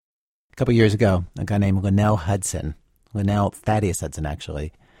couple years ago, a guy named Linnell Thaddeus Hudson,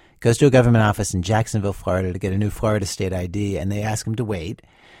 actually, goes to a government office in Jacksonville, Florida to get a new Florida state ID, and they ask him to wait.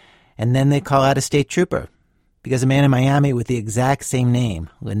 And then they call out a state trooper because a man in Miami with the exact same name,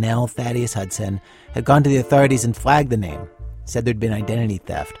 Linnell Thaddeus Hudson, had gone to the authorities and flagged the name, said there'd been identity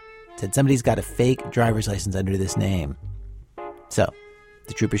theft, said somebody's got a fake driver's license under this name. So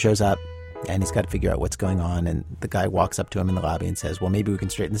the trooper shows up, and he's got to figure out what's going on, and the guy walks up to him in the lobby and says, well, maybe we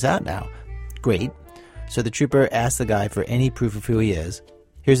can straighten this out now. Great. So the trooper asks the guy for any proof of who he is.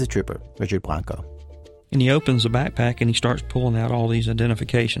 Here's the trooper, Richard Blanco. And he opens the backpack and he starts pulling out all these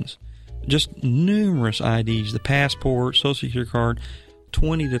identifications. Just numerous IDs, the passport, social security card,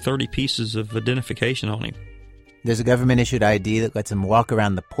 20 to 30 pieces of identification on him. There's a government-issued ID that lets him walk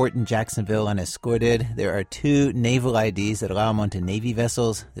around the port in Jacksonville unescorted. There are 2 naval IDs that allow him onto Navy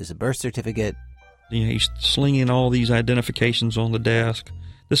vessels. There's a birth certificate. You know, he's slinging all these identifications on the desk.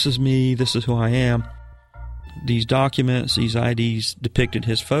 This is me. This is who I am. These documents, these IDs depicted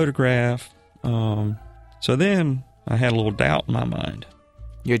his photograph. So then I had a little doubt in my mind.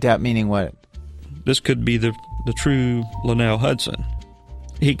 Your doubt meaning what? This could be the true Linnell Hudson.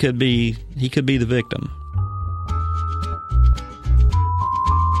 He could be the victim.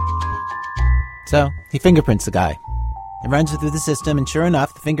 So he fingerprints the guy and runs it through the system, and sure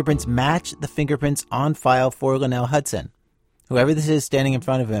enough, the fingerprints match the fingerprints on file for Linnell Hudson. Whoever this is standing in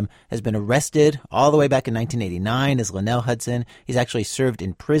front of him has been arrested all the way back in 1989 as Linnell Hudson. He's actually served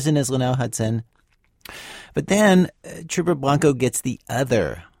in prison as Linnell Hudson. But then Trooper Blanco gets the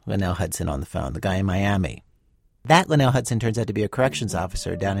other Linnell Hudson on the phone, the guy in Miami. That Linnell Hudson turns out to be a corrections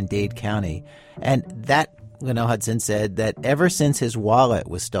officer down in Dade County. And that Linnell Hudson said that ever since his wallet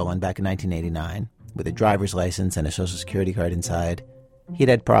was stolen back in 1989, with a driver's license and a social security card inside, he'd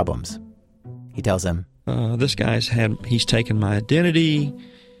had problems. He tells him, this guy's he's taken my identity.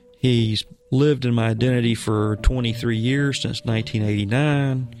 He's lived in my identity for 23 years since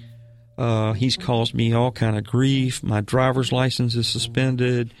 1989. He's caused me all kind of grief. My driver's license is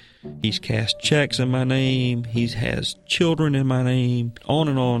suspended. He's cashed checks in my name. He has children in my name, on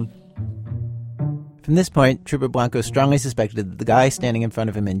and on. From this point, Trooper Blanco strongly suspected that the guy standing in front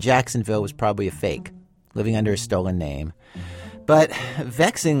of him in Jacksonville was probably a fake, living under a stolen name. But,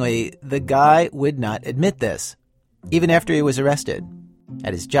 vexingly, the guy would not admit this, even after he was arrested.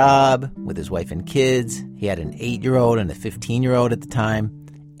 At his job, with his wife and kids, he had an 8-year-old and a 15-year-old at the time.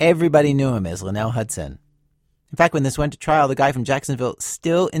 Everybody knew him as Linnell Hudson. In fact, when this went to trial, the guy from Jacksonville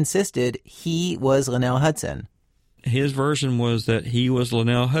still insisted he was Linnell Hudson. His version was that he was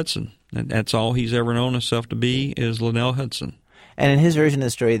Linnell Hudson. That's all he's ever known himself to be is Linnell Hudson. And in his version of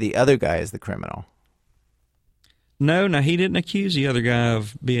the story, the other guy is the criminal. No, he didn't accuse the other guy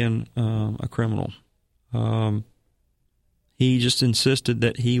of being a criminal. He just insisted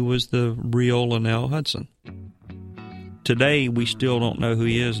that he was the real Linnell Hudson. Today, we still don't know who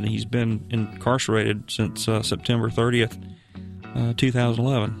he is, and he's been incarcerated since September 30th,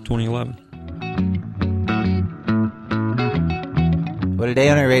 2011. Well, today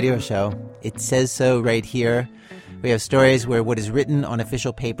on our radio show, it says so right here. We have stories where what is written on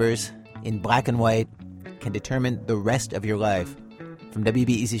official papers in black and white can determine the rest of your life. From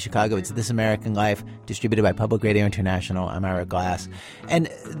WBEZ Chicago, it's This American Life, distributed by Public Radio International. I'm Ira Glass. And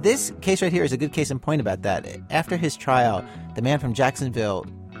this case right here is a good case in point about that. After his trial, the man from Jacksonville,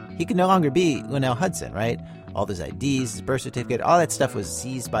 he could no longer be Linnell Hudson, right? All his IDs, his birth certificate, all that stuff was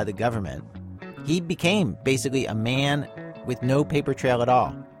seized by the government. He became basically a man with no paper trail at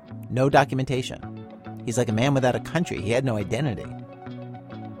all, no documentation. He's like a man without a country. He had no identity.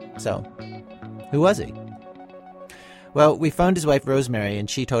 So, who was he? Well, we phoned his wife, Rosemary, and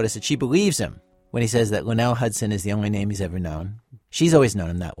she told us that she believes him when he says that Linnell Hudson is the only name he's ever known. She's always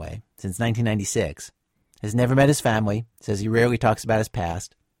known him that way, since 1996. Has never met his family, says he rarely talks about his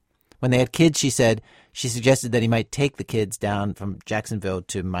past. When they had kids, she said, she suggested that he might take the kids down from Jacksonville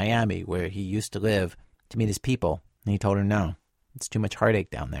to Miami, where he used to live, to meet his people. And he told her no, it's too much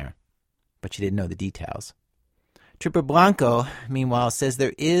heartache down there. But she didn't know the details. Trooper Blanco, meanwhile, says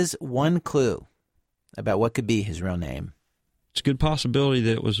there is one clue about what could be his real name. It's a good possibility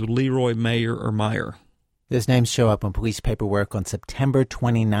that it was Leroy Mayer or Meyer. Those names show up on police paperwork on September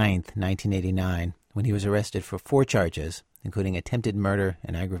 29th, 1989, when he was arrested for 4 charges, including attempted murder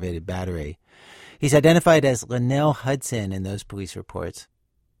and aggravated battery. He's identified as Linnell Hudson in those police reports.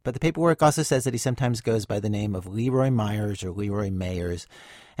 But the paperwork also says that he sometimes goes by the name of Leroy Myers or Leroy Mayers,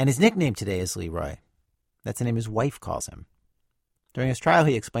 and his nickname today is Leroy. That's the name his wife calls him. During his trial,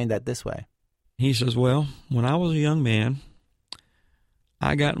 he explained that this way. He says, well, when I was a young man,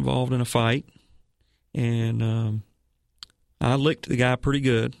 I got involved in a fight, and I licked the guy pretty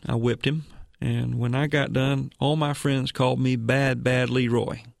good. I whipped him. And when I got done, all my friends called me Bad, Bad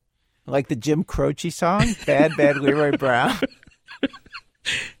Leroy. Like the Jim Croce song, Bad, Bad Leroy Brown?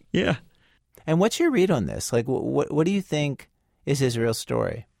 Yeah. And what's your read on this? Like, what do you think is his real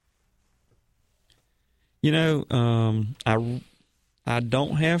story? You know, I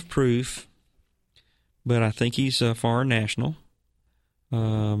don't have proof, but I think he's a foreign national.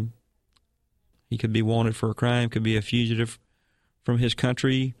 He could be wanted for a crime, could be a fugitive from his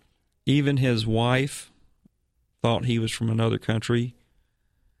country. Even his wife thought he was from another country.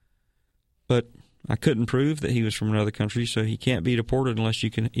 But I couldn't prove that he was from another country, so he can't be deported unless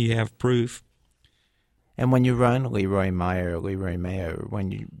you have proof. And when you run Leroy Mayer,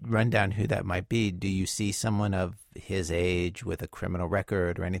 when you run down who that might be, do you see someone of his age with a criminal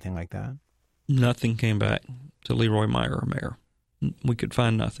record or anything like that? Nothing came back to Leroy Mayer. We could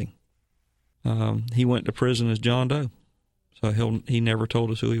find nothing. He went to prison as John Doe, so he never told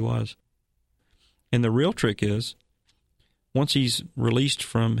us who he was. And the real trick is, once he's released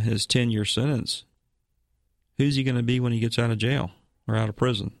from his 10-year sentence, who's he going to be when he gets out of jail or out of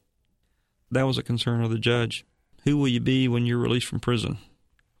prison? That was a concern of the judge. Who will you be when you're released from prison?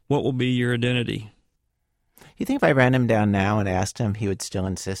 What will be your identity? You think if I ran him down now and asked him, he would still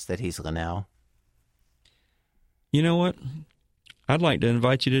insist that he's Linnell? You know what? I'd like to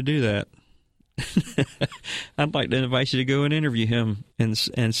invite you to do that. I'd like to invite you to go and interview him and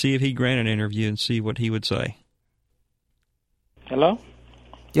see if he'd grant an interview and see what he would say. Hello?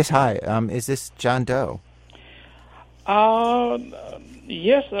 Yes, hi. Is this John Doe?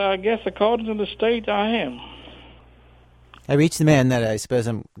 Yes, I guess according to the state, I am. I reached the man that I suppose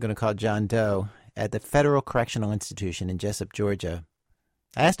I'm going to call John Doe at the Federal Correctional Institution in Jessup, Georgia.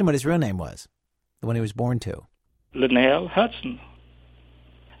 I asked him what his real name was, the one he was born to. Linnell Hudson.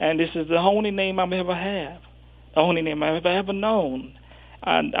 And this is the only name I've ever had, the only name I've ever known.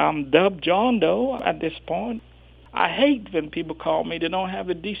 And I'm dubbed John Doe at this point. I hate when people call me. They don't have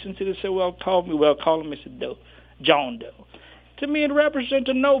the decency to say, call me Mr. Doe, John Doe. To me, it represents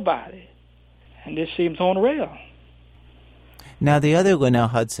a nobody. And this seems unreal. Now, the other Linnell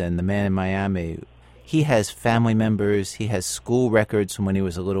Hudson, the man in Miami, he has family members, he has school records from when he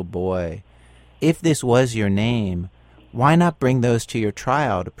was a little boy. If this was your name, why not bring those to your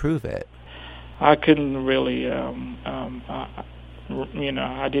trial to prove it? I couldn't really, I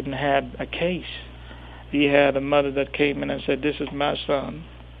didn't have a case. He had a mother that came in and said, this is my son,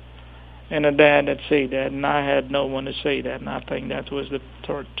 and a dad that said that, and I had no one to say that, and I think that was the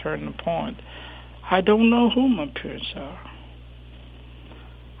turning point. I don't know who my parents are.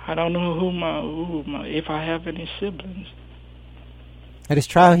 I don't know if I have any siblings. At his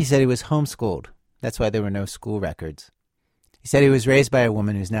trial, he said he was homeschooled. That's why there were no school records. He said he was raised by a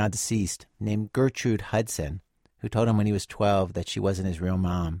woman who's now deceased, named Gertrude Hudson, who told him when he was 12 that she wasn't his real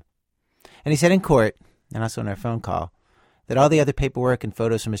mom. And he said in court, and also in our phone call, that all the other paperwork and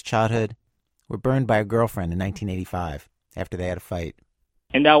photos from his childhood were burned by a girlfriend in 1985 after they had a fight.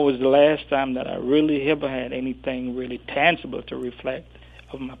 And that was the last time that I really ever had anything really tangible to reflect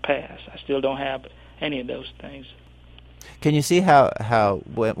of my past. I still don't have any of those things. Can you see how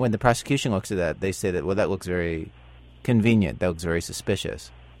when the prosecution looks at that, they say that, well, that looks very convenient, that looks very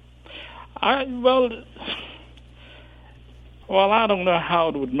suspicious? I don't know how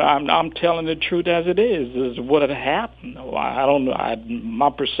it would. I'm telling the truth as it is what had happened. I don't know. My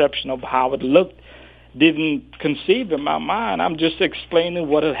perception of how it looked didn't conceive in my mind. I'm just explaining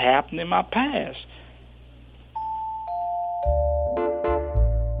what had happened in my past.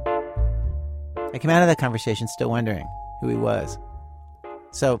 I came out of that conversation still wondering who he was.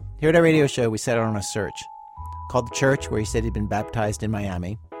 So here at our radio show, we set out on a search. Called the church where he said he'd been baptized in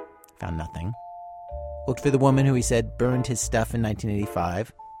Miami. Found nothing. Looked for the woman who he said burned his stuff in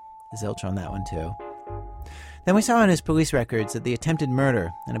 1985. Zilch on that one, too. Then we saw on his police records that the attempted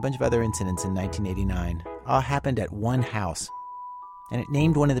murder and a bunch of other incidents in 1989 all happened at one house. And it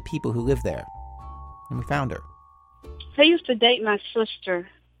named one of the people who lived there. And we found her. I used to date my sister.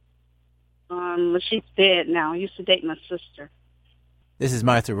 But she's dead now. I used to date my sister. This is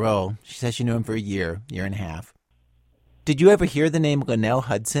Martha Roll. She says she knew him for a year and a half. Did you ever hear the name Linnell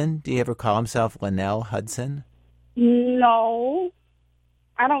Hudson? Do you ever call himself Linnell Hudson? No.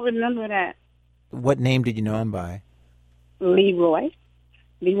 I don't remember that. What name did you know him by? Leroy.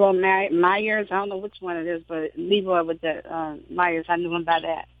 Leroy Myers. I don't know which one it is, but Leroy with the Myers. I knew him by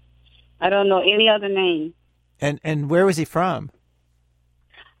that. I don't know any other name. And where was he from?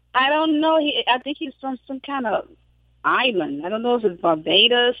 I don't know. I think he's from some kind of island. I don't know if it's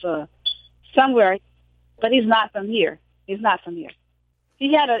Barbados or somewhere, but he's not from here. He's not from here.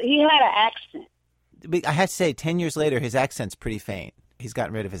 He had an accent. I have to say, 10 years later, his accent's pretty faint. He's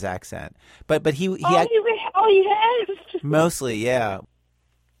gotten rid of his accent. But he he has? Mostly, yeah.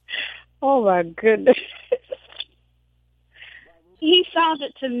 Oh, my goodness. He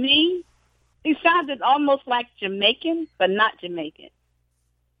sounded almost like Jamaican, but not Jamaican.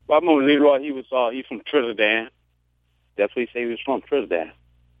 Well, I remember Leroy, he's from Trinidad. That's what he said, he was from Trinidad.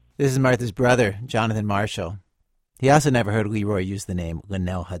 This is Martha's brother, Jonathan Marshall. He also never heard Leroy use the name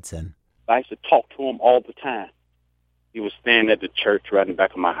Linnell Hudson. I used to talk to him all the time. He was staying at the church right in the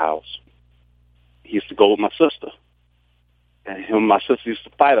back of my house. He used to go with my sister. And him and my sister used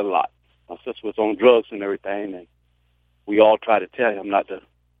to fight a lot. My sister was on drugs and everything, and we all tried to tell him not to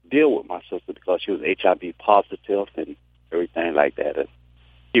deal with my sister because she was HIV positive and everything like that. And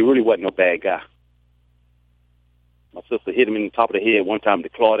he really wasn't no bad guy. My sister hit him in the top of the head one time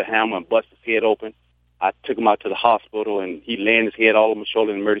with the claw of the hammer and busted his head open. I took him out to the hospital, and he laying his head all over my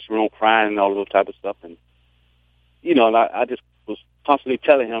shoulder in the emergency room crying and all those type of stuff. And, you know, and I just was constantly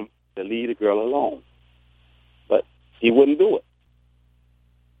telling him to leave the girl alone. But he wouldn't do it.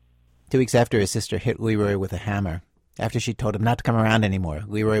 2 weeks after his sister hit Leroy with a hammer, after she told him not to come around anymore,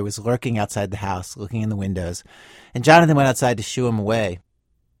 Leroy was lurking outside the house, looking in the windows, and Jonathan went outside to shoo him away,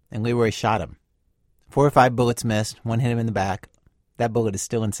 and Leroy shot him. 4 or 5 bullets missed, one hit him in the back. That bullet is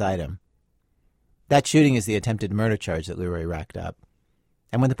still inside him. That shooting is the attempted murder charge that Leroy racked up.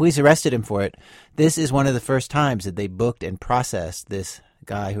 And when the police arrested him for it, this is one of the first times that they booked and processed this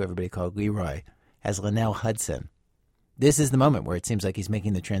guy who everybody called Leroy as Linnell Hudson. This is the moment where it seems like he's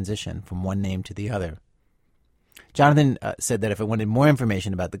making the transition from one name to the other. Jonathan said that if I wanted more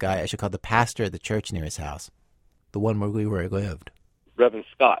information about the guy, I should call the pastor at the church near his house, the one where Leroy lived. Reverend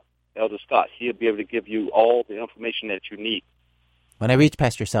Scott, Elder Scott, he'll be able to give you all the information that you need. When I reached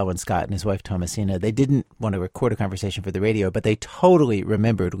Pastor Selwyn Scott and his wife Thomasina, they didn't want to record a conversation for the radio, but they totally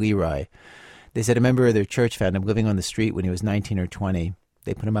remembered Leroy. They said a member of their church found him living on the street when he was 19 or 20.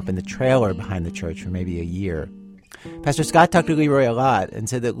 They put him up in the trailer behind the church for maybe a year. Pastor Scott talked to Leroy a lot and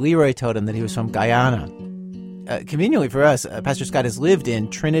said that Leroy told him that he was from Guyana. Conveniently for us, Pastor Scott has lived in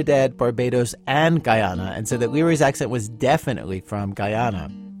Trinidad, Barbados, and Guyana, and said that Leroy's accent was definitely from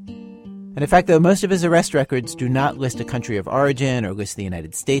Guyana. And in fact, though, most of his arrest records do not list a country of origin or list the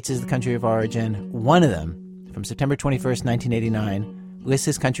United States as the country of origin. One of them, from September 21st, 1989, lists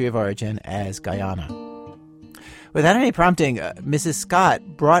his country of origin as Guyana. Without any prompting, Mrs. Scott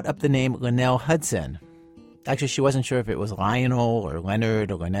brought up the name Linnell Hudson. Actually, she wasn't sure if it was Lionel or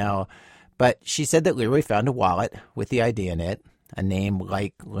Leonard or Linnell, but she said that Leroy found a wallet with the ID in it, a name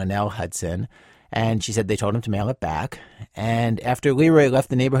like Linnell Hudson, and she said they told him to mail it back. And after Leroy left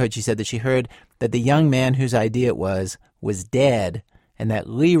the neighborhood, she said that she heard that the young man whose ID it was dead, and that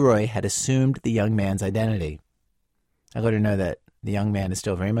Leroy had assumed the young man's identity. I let her know that the young man is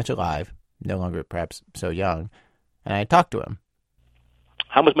still very much alive, no longer perhaps so young, and I talked to him.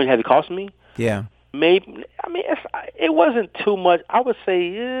 How much money had it cost me? Yeah. Maybe, I mean, it wasn't too much. I would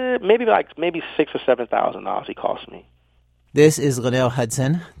say maybe $6,000 or $7,000 he cost me. This is Linnell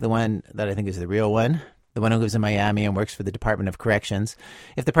Hudson, the one that I think is the real one, the one who lives in Miami and works for the Department of Corrections.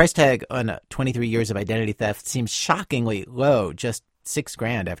 If the price tag on 23 years of identity theft seems shockingly low, just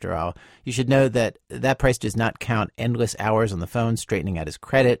 $6,000 after all, you should know that that price does not count endless hours on the phone straightening out his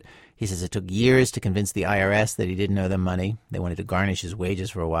credit. He says it took years to convince the IRS that he didn't owe them money. They wanted to garnish his wages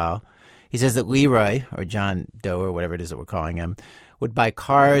for a while. He says that Leroy, or John Doe, or whatever it is that we're calling him, would buy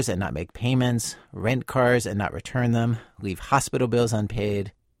cars and not make payments, rent cars and not return them, leave hospital bills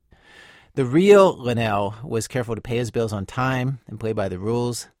unpaid. The real Linnell was careful to pay his bills on time and play by the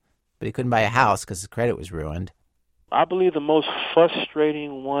rules, but he couldn't buy a house because his credit was ruined. I believe the most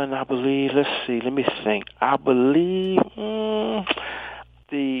frustrating one, let me think. I believe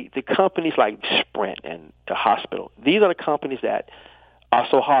the companies like Sprint and the hospital, these are the companies that are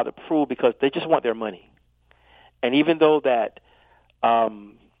so hard to prove because they just want their money. And even though that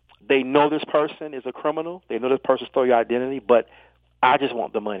they know this person is a criminal, they know this person stole your identity, but I just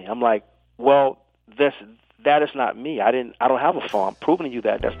want the money. I'm like, well, that is not me. I don't have a phone. I'm proving to you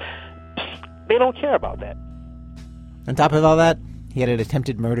that they don't care about that. On top of all that, he had an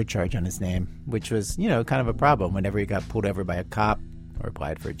attempted murder charge on his name, which was, kind of a problem whenever he got pulled over by a cop or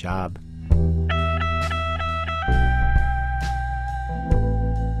applied for a job.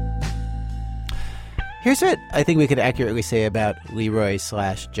 Here's what I think we could accurately say about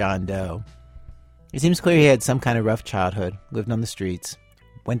Leroy/John Doe. It seems clear he had some kind of rough childhood, lived on the streets,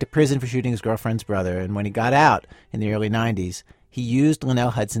 went to prison for shooting his girlfriend's brother, and when he got out in the early 90s, he used Linnell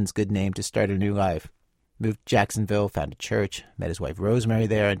Hudson's good name to start a new life. Moved to Jacksonville, found a church, met his wife Rosemary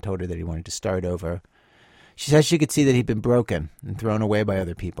there, and told her that he wanted to start over. She says she could see that he'd been broken and thrown away by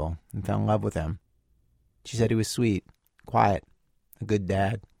other people and fell in love with him. She said he was sweet, quiet, a good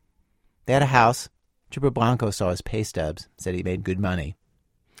dad. They had a house. Trooper Blanco saw his pay stubs, said he made good money.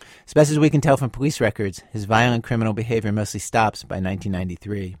 As best as we can tell from police records, his violent criminal behavior mostly stops by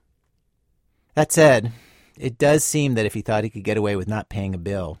 1993. That said, it does seem that if he thought he could get away with not paying a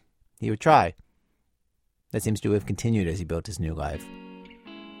bill, he would try. That seems to have continued as he built his new life.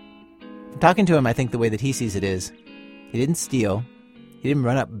 From talking to him, I think the way that he sees it is, he didn't steal, he didn't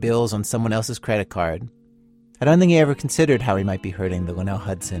run up bills on someone else's credit card. I don't think he ever considered how he might be hurting the Linnell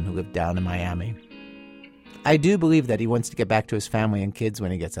Hudson who lived down in Miami. I do believe that he wants to get back to his family and kids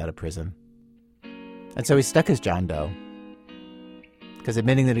when he gets out of prison. And so he's stuck as John Doe. Because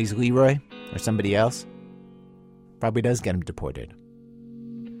admitting that he's Leroy or somebody else probably does get him deported.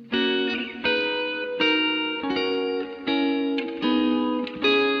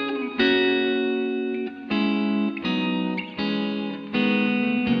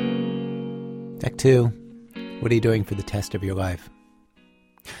 Act 2. What are you doing for the test of your life?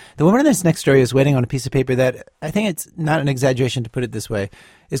 The woman in this next story is waiting on a piece of paper that, I think it's not an exaggeration to put it this way,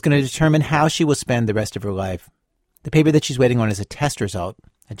 is going to determine how she will spend the rest of her life. The paper that she's waiting on is a test result,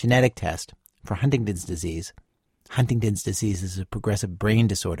 a genetic test, for Huntington's disease. Huntington's disease is a progressive brain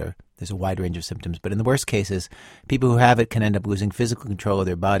disorder. There's a wide range of symptoms, but in the worst cases, people who have it can end up losing physical control of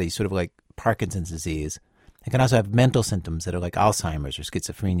their bodies, sort of like Parkinson's disease. They can also have mental symptoms that are like Alzheimer's or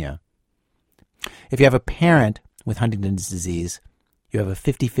schizophrenia. If you have a parent with Huntington's disease, you have a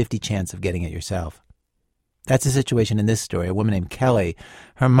 50-50 chance of getting it yourself. That's the situation in this story. A woman named Kelly,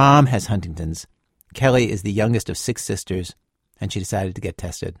 her mom has Huntington's. Kelly is the youngest of 6 sisters, and she decided to get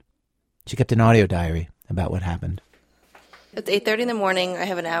tested. She kept an audio diary about what happened. It's 8:30 in the morning. I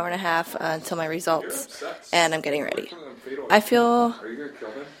have an hour and a half until my results, and I'm getting ready. I feel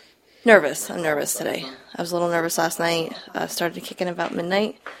nervous. I'm nervous today. I was a little nervous last night. Started to kick in about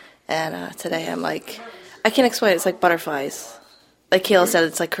midnight, and today I'm like, I can't explain it. It's like butterflies. Like Kayla said,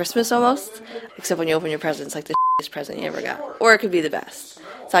 it's like Christmas almost, except when you open your present, it's like the shittiest present you ever got. Or it could be the best.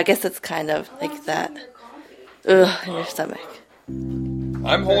 So I guess it's kind of like that, in your stomach.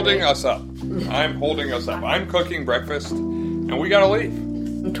 I'm holding us up. I'm cooking breakfast, and we gotta leave.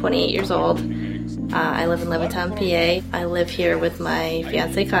 I'm 28 years old. I live in Levittown, PA. I live here with my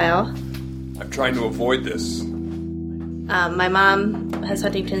fiancé, Kyle. I'm trying to avoid this. My mom has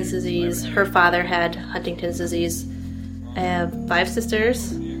Huntington's disease. Her father had Huntington's disease. I have 5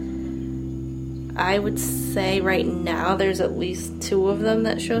 sisters. I would say right now there's at least 2 of them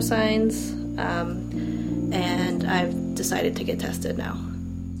that show signs. And I've decided to get tested now.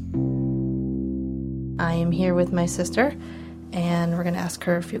 I am here with my sister, and we're going to ask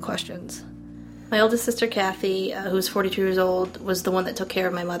her a few questions. My oldest sister, Kathy, who's 42 years old, was the one that took care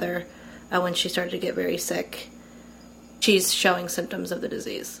of my mother when she started to get very sick. She's showing symptoms of the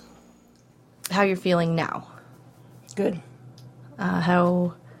disease. How you're feeling now? Good.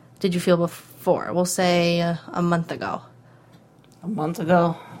 How did you feel before? We'll say a month ago. A month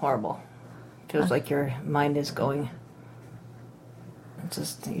ago? Horrible. Feels like your mind is going. It's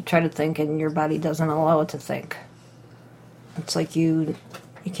just, you try to think and your body doesn't allow it to think. It's like you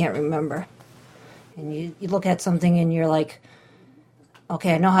can't remember. And you look at something and you're like,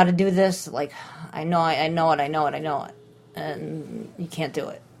 okay, I know how to do this. Like, I know it. And you can't do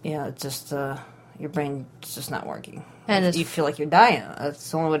it. Yeah, it's just, your brain's just not working. And you feel like you're dying.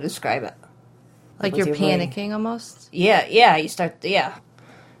 That's the only way to describe it. Like you're panicking almost? Yeah, you start, And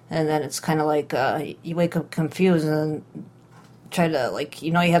then it's kind of like you wake up confused and try to,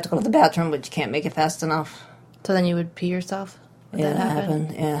 you have to go to the bathroom, but you can't make it fast enough. So then you would pee yourself? That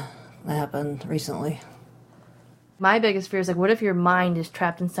happened. Yeah, that happened recently. My biggest fear is, what if your mind is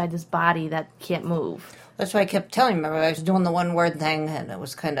trapped inside this body that can't move? That's why I kept telling you. Remember, I was doing the one-word thing, and it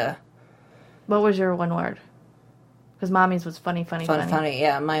was kind of... What was your one word? Because Mommy's was funny. Funny,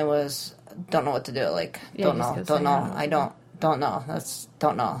 yeah. Mine was, don't know what to do. Don't know. Don't know. That's,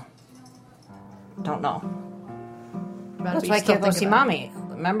 don't know. That's why I can't go see Mommy.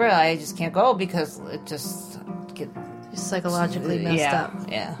 Remember, I just can't go because it just You're psychologically messed up.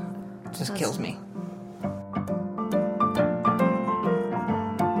 Yeah, it just kills me.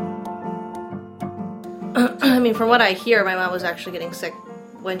 I mean, from what I hear, my mom was actually getting sick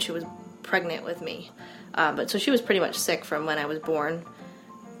when she was pregnant with me. So she was pretty much sick from when I was born.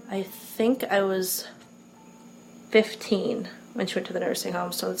 I think I was 15 when she went to the nursing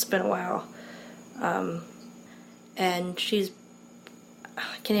home, so it's been a while. And I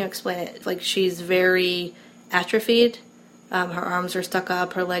can't even explain it. She's very atrophied. Her arms are stuck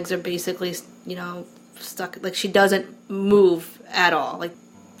up. Her legs are basically, stuck. She doesn't move at all.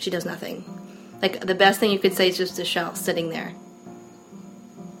 She does nothing. The best thing you could say is just a shell sitting there.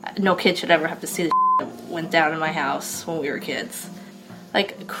 No kid should ever have to see this went down in my house when we were kids.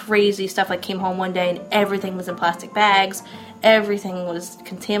 Like, crazy stuff. Like, came home one day and everything was in plastic bags. Everything was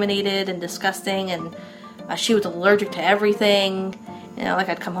contaminated and disgusting, and she was allergic to everything. You know, like,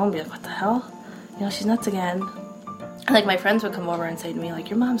 I'd come home and be like, what the hell? You know, she's nuts again. And, like, my friends would come over and say to me, like,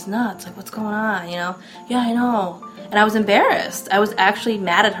 your mom's nuts. Like, what's going on, you know? Yeah, I know. And I was embarrassed. I was actually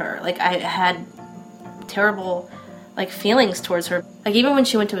mad at her. Like, I had terrible, like, feelings towards her. Like, even when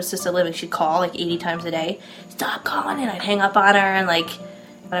she went to assisted living, she'd call, like, 80 times a day. Stop calling, and I'd hang up on her, and, like,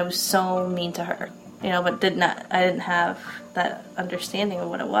 I was so mean to her. You know, but I didn't have that understanding of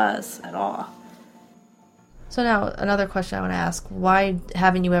what it was at all. So now, another question I want to ask. Why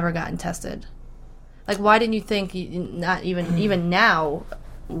haven't you ever gotten tested? Like, why didn't you think, not even now,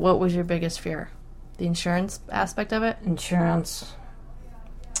 what was your biggest fear? The insurance aspect of it? Insurance.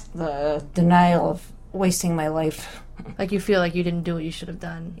 The denial of wasting my life. Like, you feel like you didn't do what you should have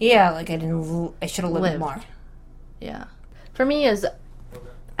done. Yeah, like I should have lived more. Yeah. For me,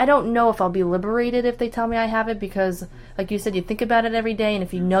 I don't know if I'll be liberated if they tell me I have it, because, like you said, you think about it every day, and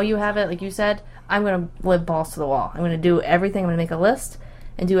if you know you have it, like you said, I'm going to live balls to the wall. I'm going to do everything. I'm going to make a list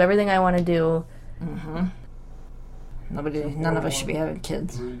and do everything I want to do. Mm-hmm. None of us should be having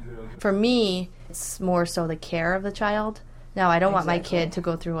kids. For me, it's more so the care of the child. Now, I don't want my kid to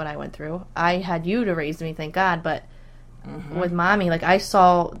go through what I went through. I had you to raise me, thank God, but with Mommy, like, I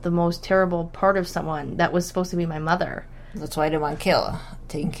saw the most terrible part of someone that was supposed to be my mother. That's why I didn't want Kayla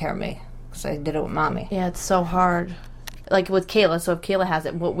taking care of me, because I did it with Mommy. Yeah, it's so hard. Like, with Kayla, so if Kayla has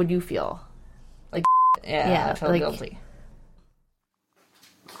it, what would you feel? Like, yeah, I feel guilty.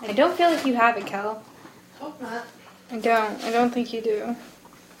 I don't feel like you have it, Kel. Hope not. I don't think you do.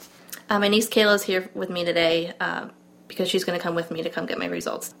 My niece Kayla's here with me today because she's going to come with me to come get my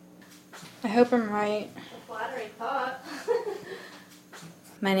results. I hope I'm right. Flattering thought.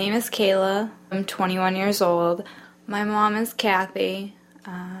 My name is Kayla. I'm 21 years old. My mom is Kathy.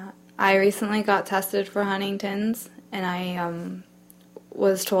 I recently got tested for Huntington's, and I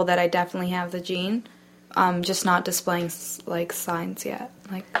was told that I definitely have the gene. Just not displaying, like, signs yet,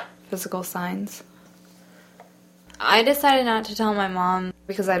 like physical signs. I decided not to tell my mom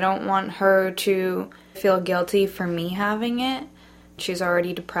because I don't want her to feel guilty for me having it. She's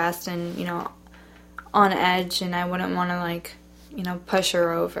already depressed and, you know, on edge, and I wouldn't want to, like, you know, push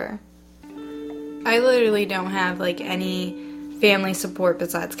her over. I literally don't have, like, any family support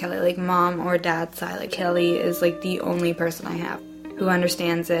besides Kelly, like mom or dad's side. Like, Kelly is, like, the only person I have who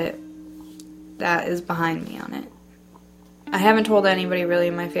understands it, that is behind me on it. I haven't told anybody really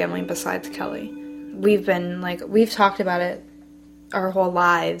in my family besides Kelly. We've talked about it our whole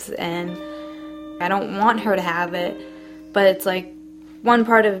lives, and I don't want her to have it, but it's like one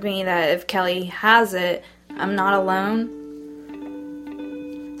part of me that if Kelly has it, I'm not alone.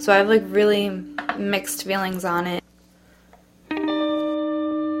 So I have, like, really mixed feelings on it.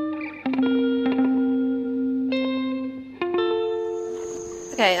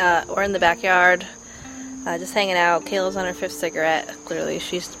 Okay, we're in the backyard, just hanging out. Kayla's on her 5th cigarette. Clearly,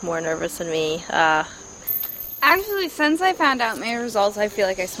 she's more nervous than me. Actually, since I found out my results, I feel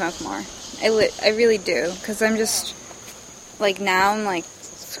like I smoke more. I really do, because I'm just, like, now I'm like,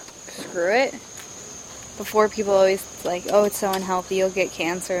 screw it. Before, people always, like, oh, it's so unhealthy, you'll get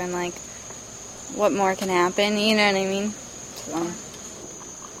cancer, and, like, what more can happen, you know what I mean? So,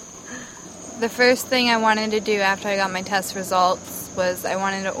 the first thing I wanted to do after I got my test results was I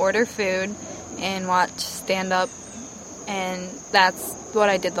wanted to order food and watch stand-up, and that's what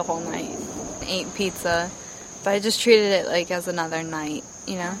I did the whole night. I ate pizza, but I just treated it, like, as another night,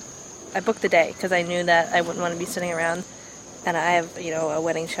 you know? I booked the day because I knew that I wouldn't want to be sitting around, and I have, you know, a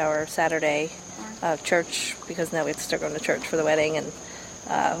wedding shower Saturday, church, because now we have to start going to church for the wedding, and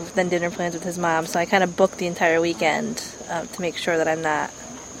then dinner plans with his mom, so I kind of booked the entire weekend to make sure that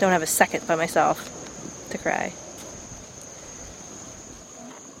don't have a second by myself to cry.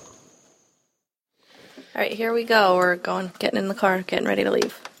 All right, here we go. We're getting in the car, getting ready to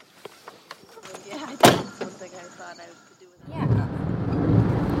leave. Yeah, I did something I thought I could do with it. Yeah.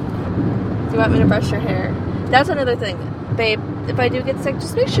 Do you want me to brush your hair? That's another thing. Babe, if I do get sick,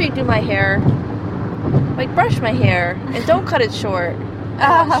 just make sure you do my hair. Like, brush my hair, and don't cut it short.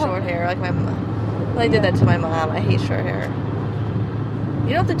 I want short hair, like my mom. Well, I did that to my mom. I hate short hair. You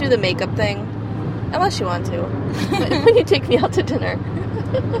don't have to do the makeup thing, unless you want to, when you take me out to dinner.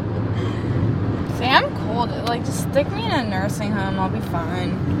 See, I'm cold. Like, just stick me in a nursing home. I'll be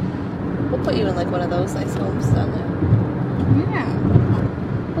fine. We'll put you in, like, one of those nice homes down there.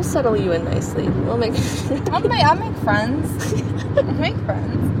 Yeah. We'll settle you in nicely. We'll make... I'll make friends. I'll make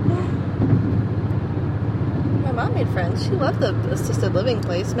friends. My mom made friends. She loved the assisted living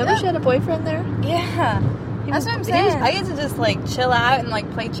place. Remember she had a boyfriend there? Yeah. That's what I'm saying. I get to just, like, chill out and,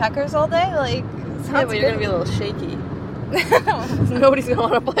 like, play checkers all day. Like, yeah, but you're going to be a little shaky. Nobody's going to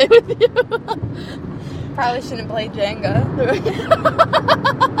want to play with you. Probably shouldn't play Jenga.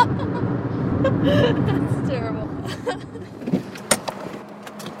 That's terrible.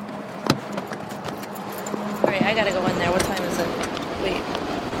 Alright, I gotta go in there. What time is it? Wait.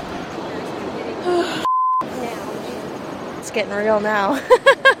 It's getting real now.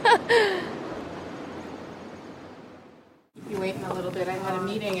 You waiting a little bit. I had a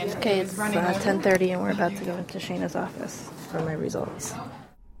meeting and okay, it's 10:30 and we're about to go into Shayna's office for my results.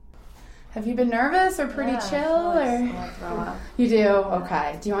 Have you been nervous or pretty chill? Or you do?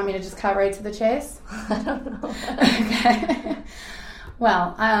 Okay. Do you want me to just cut right to the chase? I don't know. Okay.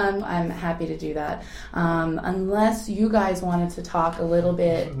 Well, I'm happy to do that. Unless you guys wanted to talk a little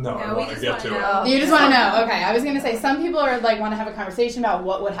bit. No, I want to get to it. You just want to know. Okay. I was going to say some people are like want to have a conversation about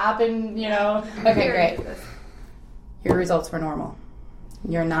what would happen, you know. Okay, great. Your results were normal.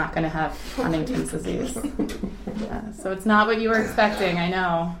 You're not going to have Huntington's disease. Yeah, so it's not what you were expecting, I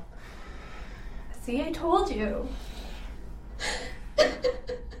know. See, I told you.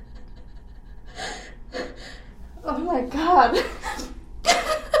 Oh my god.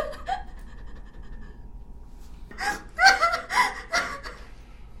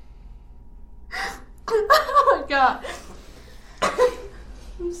 Oh my god.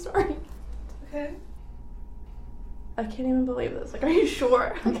 I'm sorry. Okay. I can't even believe this. Like, are you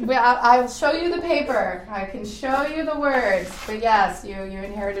sure? I'll show you the paper. I can show you the words. But yes, you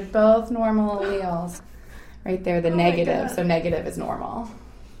inherited both normal alleles. Right there, the negative. So negative is normal.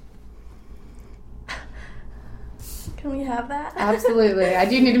 Can we have that? Absolutely. I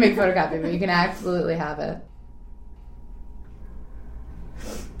do need to make a photocopy, but you can absolutely have it.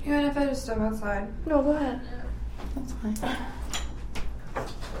 You mind if I just step outside? No, go ahead. That's fine.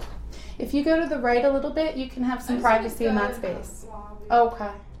 If you go to the right a little bit, you can have some privacy in that space. Okay.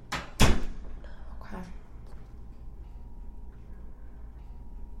 Okay.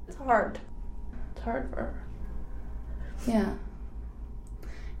 It's hard. It's hard for her. Yeah.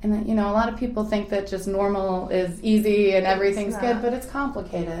 And, you know, a lot of people think that just normal is easy and everything's good, but it's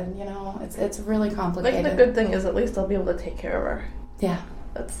complicated, you know. It's really complicated. Like, the good thing is at least I'll be able to take care of her. Yeah.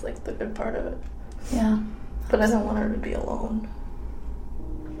 That's, like, the good part of it. Yeah. But I don't want her to be alone.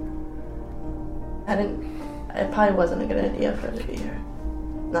 It probably wasn't a good idea for her to be here,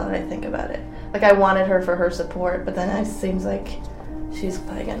 now that I think about it. Like, I wanted her for her support, but then it seems like she's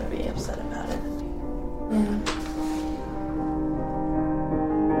probably going to be upset about it. Yeah.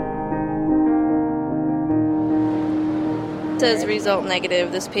 Says result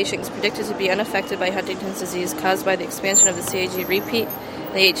negative. This patient is predicted to be unaffected by Huntington's disease caused by the expansion of the CAG repeat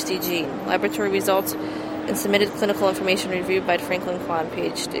and the HD gene. Laboratory results and submitted clinical information reviewed by Franklin Kwan,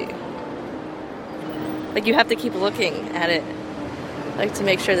 PhD. Like, you have to keep looking at it, like, to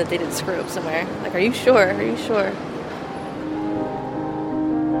make sure that they didn't screw up somewhere. Like, are you sure? Are you sure?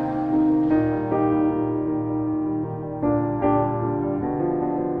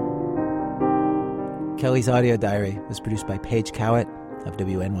 Kelly's audio diary was produced by Paige Cowett of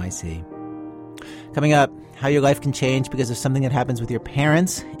WNYC. Coming up, how your life can change because of something that happens with your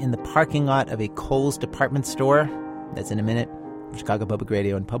parents in the parking lot of a Kohl's department store. That's in a minute from Chicago Public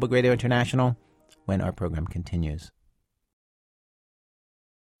Radio and Public Radio International when our program continues.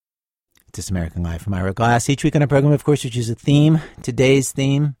 It's This American Life from Ira Glass. Each week on our program, of course, we choose a theme. Today's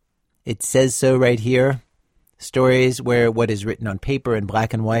theme, It Says So Right Here. Stories where what is written on paper in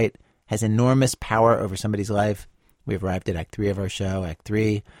black and white has enormous power over somebody's life. We've arrived at Act 3 of our show. Act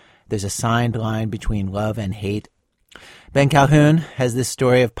 3, there's a signed line between love and hate. Ben Calhoun has this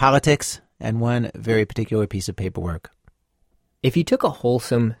story of politics and one very particular piece of paperwork. If you took a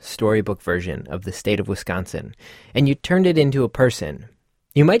wholesome storybook version of the state of Wisconsin and you turned it into a person,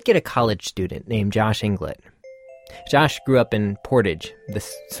 you might get a college student named Josh Inglet. Josh grew up in Portage,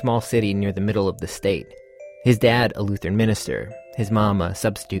 this small city near the middle of the state. His dad, a Lutheran minister, his mom, a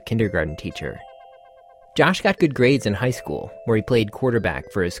substitute kindergarten teacher. Josh got good grades in high school, where he played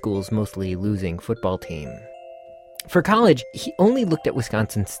quarterback for his school's mostly losing football team. For college, he only looked at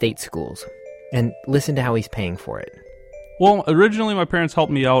Wisconsin state schools, and listened to how he's paying for it. Well, originally my parents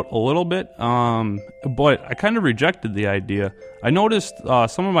helped me out a little bit, but I kind of rejected the idea. I noticed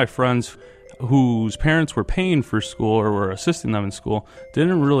some of my friends whose parents were paying for school or were assisting them in school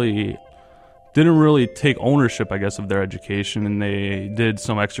didn't really take ownership, I guess, of their education, and they did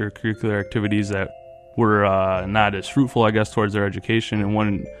some extracurricular activities that were not as fruitful, I guess, towards their education and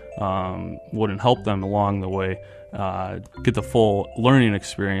wouldn't help them along the way get the full learning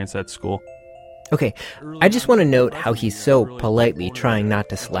experience at school. Okay, I just want to note how he's so politely trying not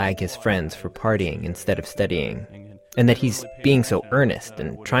to slag his friends for partying instead of studying, and that he's being so earnest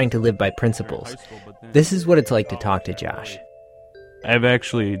and trying to live by principles. This is what it's like to talk to Josh. I've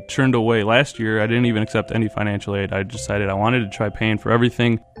actually turned away. Last year, I didn't even accept any financial aid. I decided I wanted to try paying for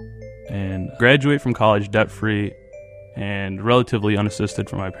everything and graduate from college debt-free and relatively unassisted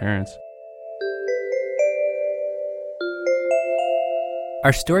from my parents.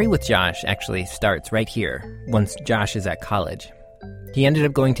 Our story with Josh actually starts right here, once Josh is at college. He ended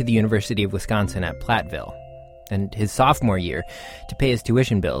up going to the University of Wisconsin at Platteville, and his sophomore year, to pay his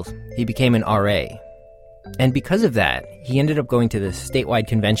tuition bills, he became an RA. And because of that, he ended up going to the statewide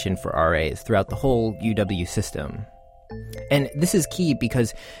convention for RAs throughout the whole UW system. And this is key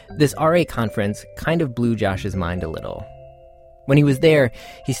because this RA conference kind of blew Josh's mind a little. When he was there,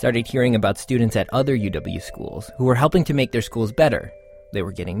 he started hearing about students at other UW schools who were helping to make their schools better. They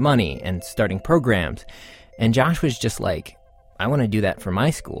were getting money and starting programs. And Josh was just like, I want to do that for my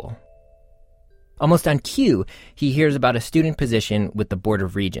school. Almost on cue, he hears about a student position with the Board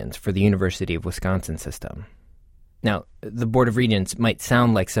of Regents for the University of Wisconsin system. Now, the Board of Regents might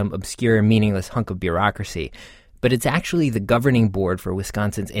sound like some obscure, meaningless hunk of bureaucracy, but it's actually the governing board for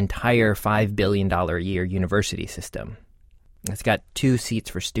Wisconsin's entire $5 billion a year university system. It's got 2 seats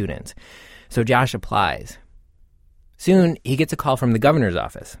for students. So Josh applies. Soon, he gets a call from the governor's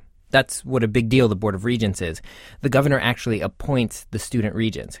office. That's what a big deal the Board of Regents is. The governor actually appoints the student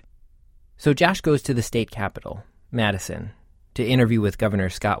regents. So Josh goes to the state capitol, Madison, to interview with Governor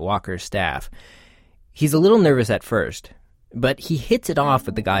Scott Walker's staff. He's a little nervous at first, but he hits it off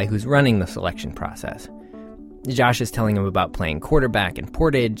with the guy who's running the selection process. Josh is telling him about playing quarterback in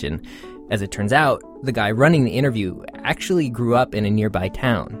Portage, and as it turns out, the guy running the interview actually grew up in a nearby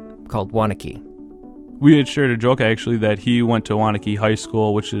town called Waunakee. We had shared a joke, actually, that he went to Waunakee High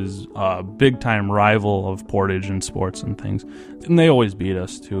School, which is a big-time rival of Portage in sports and things. And they always beat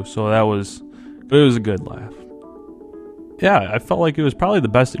us, too, so it was a good laugh. Yeah, I felt like it was probably the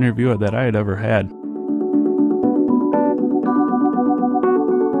best interview that I had ever had.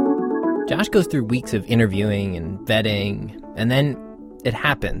 Josh goes through weeks of interviewing and vetting, and then it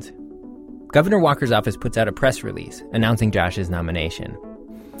happens. Governor Walker's office puts out a press release announcing Josh's nomination.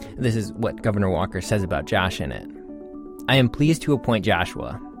 This is what Governor Walker says about Josh in it. I am pleased to appoint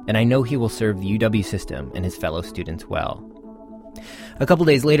Joshua, and I know he will serve the UW system and his fellow students well. A couple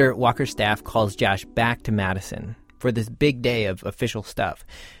days later, Walker's staff calls Josh back to Madison for this big day of official stuff.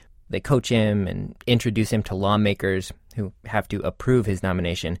 They coach him and introduce him to lawmakers who have to approve his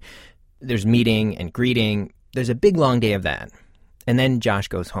nomination. There's meeting and greeting. There's a big long day of that. And then Josh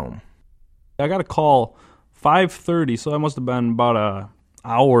goes home. I got a call 5:30, so that must have been about an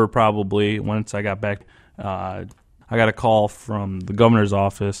hour probably once I got back. I got a call from the governor's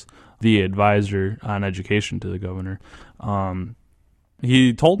office, the advisor on education to the governor.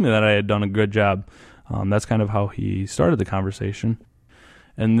 He told me that I had done a good job. That's kind of how he started the conversation.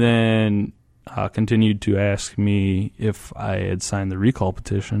 And then continued to ask me if I had signed the recall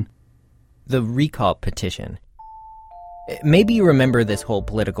petition. The recall petition. Maybe you remember this whole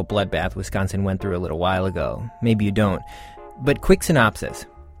political bloodbath Wisconsin went through a little while ago. Maybe you don't. But quick synopsis.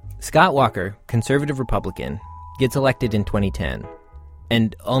 Scott Walker, conservative Republican, gets elected in 2010.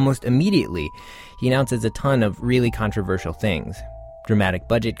 And almost immediately, he announces a ton of really controversial things. Dramatic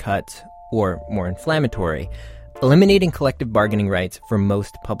budget cuts, or more inflammatory, eliminating collective bargaining rights for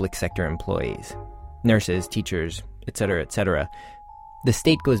most public sector employees. Nurses, teachers, etc., etc. The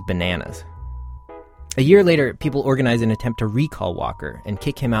state goes bananas. A year later, people organize an attempt to recall Walker and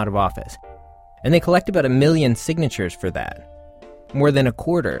kick him out of office. And they collect about 1 million signatures for that. More than a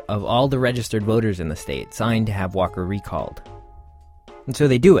quarter of all the registered voters in the state signed to have Walker recalled. And so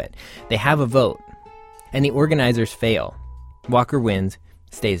they do it. They have a vote. And the organizers fail. Walker wins,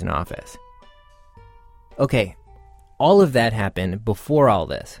 stays in office. Okay, all of that happened before all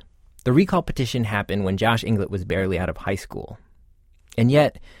this. The recall petition happened when Josh Inglet was barely out of high school. And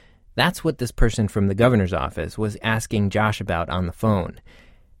yet, that's what this person from the governor's office was asking Josh about on the phone.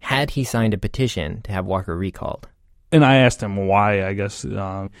 Had he signed a petition to have Walker recalled? And I asked him why, I guess,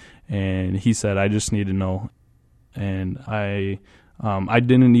 and he said, I just need to know. And I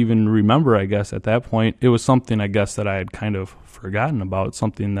didn't even remember, I guess, at that point. It was something, I guess, that I had kind of forgotten about,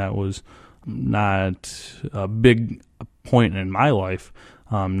 something that was not a big point in my life,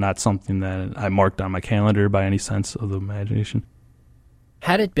 not something that I marked on my calendar by any sense of the imagination.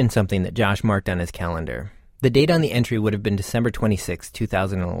 Had it been something that Josh marked on his calendar, the date on the entry would have been December 26,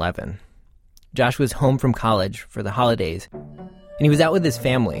 2011. Josh was home from college for the holidays, and he was out with his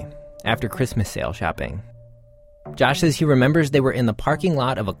family after Christmas sale shopping. Josh says he remembers they were in the parking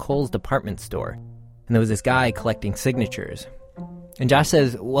lot of a Kohl's department store, and there was this guy collecting signatures. And Josh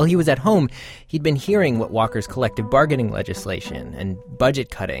says while he was at home, he'd been hearing what Walker's collective bargaining legislation and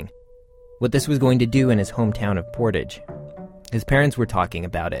budget cutting, what this was going to do in his hometown of Portage. His parents were talking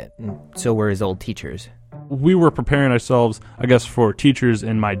about it, and so were his old teachers. We were preparing ourselves, I guess, for teachers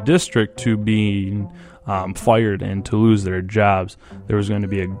in my district to be fired and to lose their jobs. There was going to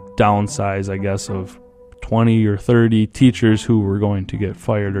be a downsize, I guess, of 20 or 30 teachers who were going to get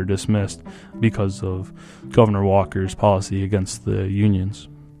fired or dismissed because of Governor Walker's policy against the unions.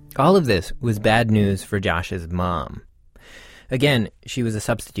 All of this was bad news for Josh's mom. Again, she was a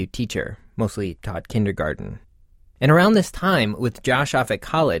substitute teacher, mostly taught kindergarten. And around this time, with Josh off at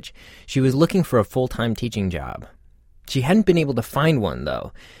college, she was looking for a full-time teaching job. She hadn't been able to find one,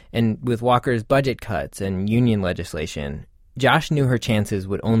 though, and with Walker's budget cuts and union legislation, Josh knew her chances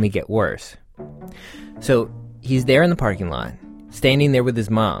would only get worse. So he's there in the parking lot, standing there with his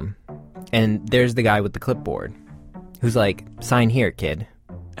mom, and there's the guy with the clipboard, who's like, "Sign here, kid."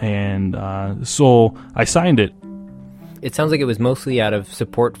 And so I signed it. It sounds like it was mostly out of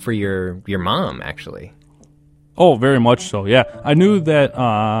support for your mom, actually. Oh, very much so, yeah. I knew that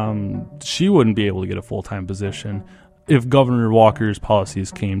she wouldn't be able to get a full-time position if Governor Walker's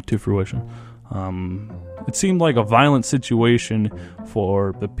policies came to fruition. It seemed like a violent situation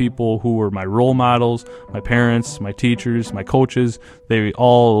for the people who were my role models, my parents, my teachers, my coaches. They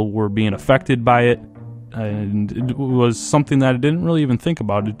all were being affected by it, and it was something that I didn't really even think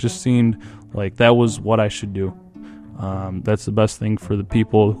about. It just seemed like that was what I should do. That's the best thing for the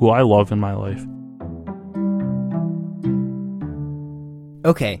people who I love in my life.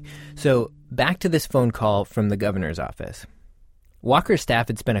 Okay, so back to this phone call from the governor's office. Walker's staff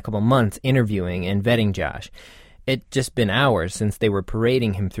had spent a couple months interviewing and vetting Josh. It'd just been hours since they were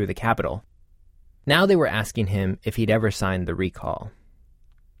parading him through the Capitol. Now they were asking him if he'd ever signed the recall.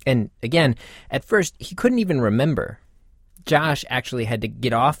 And again, at first, he couldn't even remember. Josh actually had to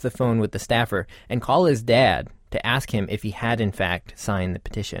get off the phone with the staffer and call his dad to ask him if he had in fact signed the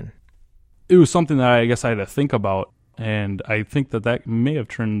petition. It was something that I guess I had to think about, and I think that may have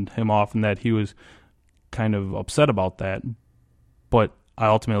turned him off and that he was kind of upset about that. But I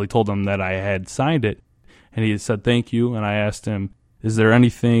ultimately told him that I had signed it, and he had said thank you, and I asked him, is there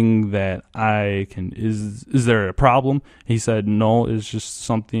anything that I can, is there a problem? He said, no, it's just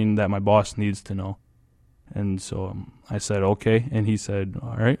something that my boss needs to know. And so I said, okay, and he said,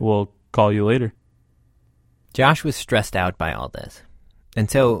 all right, we'll call you later. Josh was stressed out by all this. And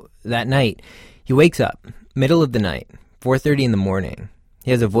so that night, he wakes up, middle of the night, 4:30 in the morning.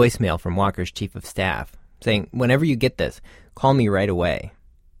 He has a voicemail from Walker's chief of staff saying, whenever you get this, call me right away.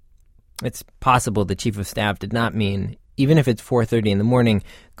 It's possible the chief of staff did not mean, even if it's 4:30 in the morning,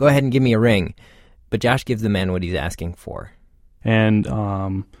 go ahead and give me a ring. But Josh gives the man what he's asking for. And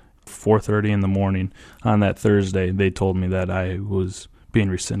 4:30 in the morning on that Thursday, they told me that I was being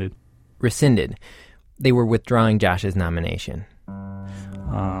rescinded. Rescinded. They were withdrawing Josh's nomination.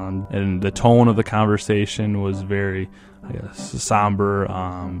 And the tone of the conversation was very, I guess, somber,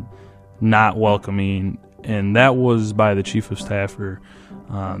 not welcoming. And that was by the chief of staff, or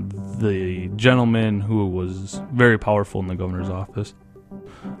the gentleman who was very powerful in the governor's office.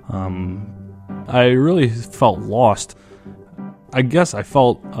 I really felt lost. I guess I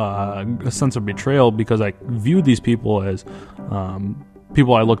felt a sense of betrayal because I viewed these people as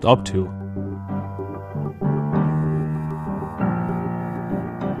people I looked up to.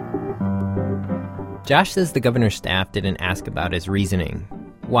 Josh says the governor's staff didn't ask about his reasoning,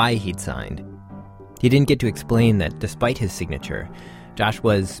 why he'd signed. He didn't get to explain that despite his signature, Josh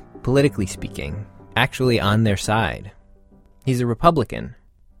was, politically speaking, actually on their side. He's a Republican.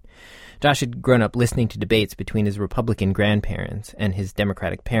 Josh had grown up listening to debates between his Republican grandparents and his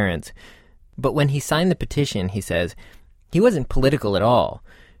Democratic parents. But when he signed the petition, he says, he wasn't political at all.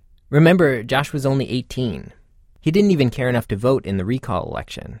 Remember, Josh was only 18. He didn't even care enough to vote in the recall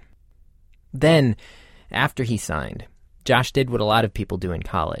election. Then, after he signed, Josh did what a lot of people do in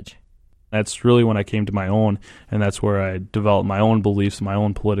college. That's really when I came to my own, and that's where I developed my own beliefs, my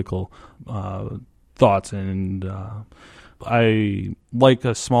own political thoughts. And I like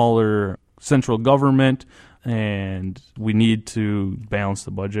a smaller central government, and we need to balance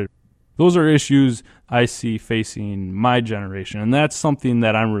the budget. Those are issues I see facing my generation, and that's something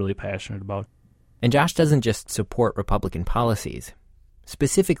that I'm really passionate about. And Josh doesn't just support Republican policies.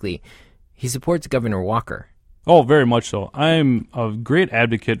 Specifically, he supports Governor Walker. Oh, very much so. I'm a great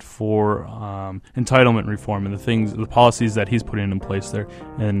advocate for entitlement reform and the policies that he's putting in place there,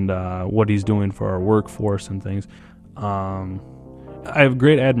 and what he's doing for our workforce and things. I have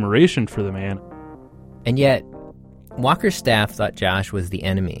great admiration for the man. And yet, Walker's staff thought Josh was the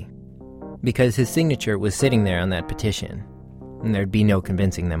enemy because his signature was sitting there on that petition, and there'd be no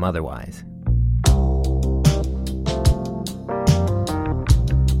convincing them otherwise.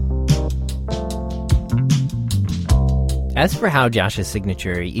 As for how Josh's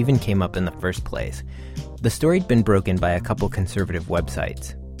signature even came up in the first place, the story'd been broken by a couple conservative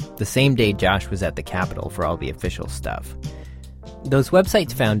websites, the same day Josh was at the Capitol for all the official stuff. Those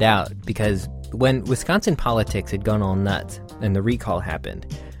websites found out because when Wisconsin politics had gone all nuts and the recall happened,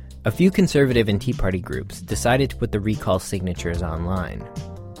 a few conservative and Tea Party groups decided to put the recall signatures online.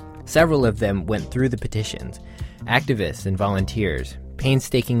 Several of them went through the petitions, activists and volunteers,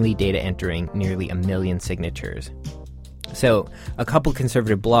 painstakingly data entering nearly 1 million signatures. So, a couple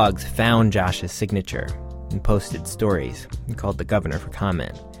conservative blogs found Josh's signature and posted stories and called the governor for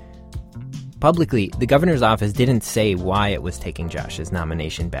comment. Publicly, the governor's office didn't say why it was taking Josh's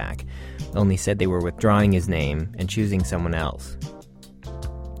nomination back, only said they were withdrawing his name and choosing someone else.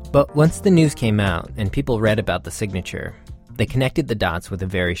 But once the news came out and people read about the signature, they connected the dots with a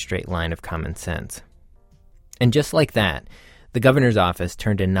very straight line of common sense. And just like that, the governor's office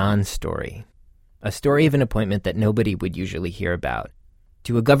turned a non-story, a story of an appointment that nobody would usually hear about,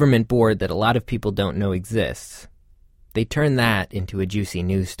 to a government board that a lot of people don't know exists. They turned that into a juicy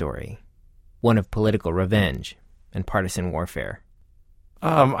news story, one of political revenge and partisan warfare.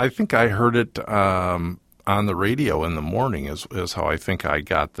 I think I heard it on the radio in the morning is how I think I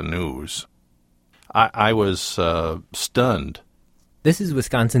got the news. I was stunned. This is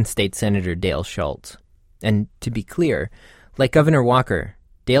Wisconsin State Senator Dale Schultz. And to be clear, like Governor Walker,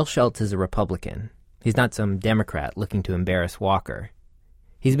 Dale Schultz is a Republican. He's not some Democrat looking to embarrass Walker.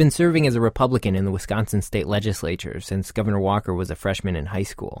 He's been serving as a Republican in the Wisconsin state legislature since Governor Walker was a freshman in high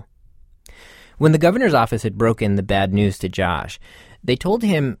school. When the governor's office had broken the bad news to Josh, they told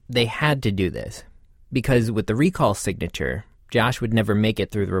him they had to do this, because with the recall signature, Josh would never make it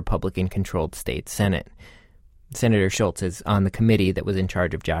through the Republican-controlled state Senate. Senator Schultz is on the committee that was in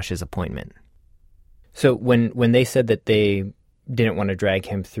charge of Josh's appointment. So when they said that they didn't want to drag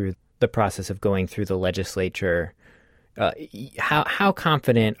him through the process of going through the legislature, how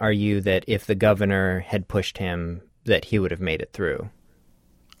confident are you that if the governor had pushed him, that he would have made it through?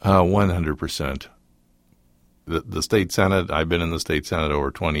 100%. The state Senate, I've been in the state Senate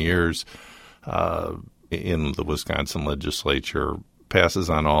over 20 years, in the Wisconsin legislature, passes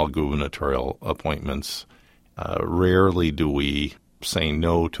on all gubernatorial appointments. Rarely do we say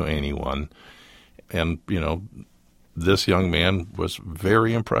no to anyone. And, this young man was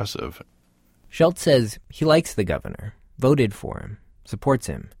very impressive. Schultz says he likes the governor, voted for him, supports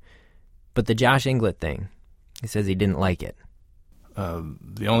him. But the Josh Englert thing, he says he didn't like it.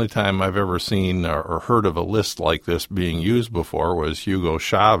 The only time I've ever seen or heard of a list like this being used before was Hugo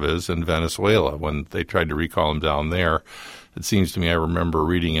Chavez in Venezuela when they tried to recall him down there. It seems to me I remember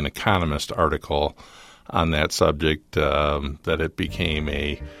reading an Economist article on that subject, that it became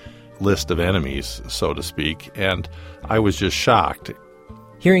a list of enemies, so to speak, and I was just shocked.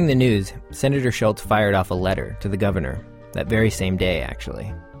 Hearing the news, Senator Schultz fired off a letter to the governor, that very same day,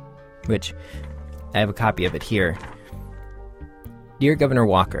 actually, which I have a copy of it here. Dear Governor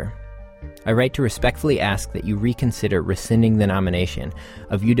Walker, I write to respectfully ask that you reconsider rescinding the nomination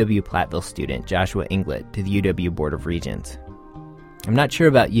of UW-Platteville student Joshua Englert to the UW Board of Regents. I'm not sure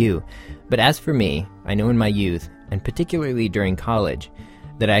about you, but as for me, I know in my youth, and particularly during college,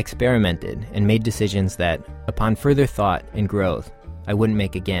 that I experimented and made decisions that, upon further thought and growth, I wouldn't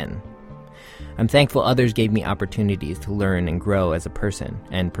make again. I'm thankful others gave me opportunities to learn and grow as a person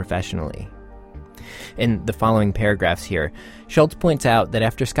and professionally. In the following paragraphs here, Schultz points out that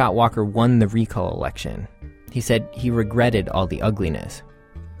after Scott Walker won the recall election, he said he regretted all the ugliness,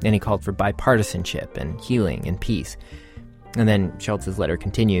 and he called for bipartisanship and healing and peace. And then Schultz's letter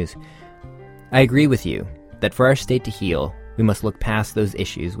continues, I agree with you that for our state to heal, we must look past those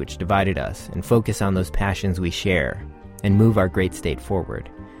issues which divided us and focus on those passions we share and move our great state forward.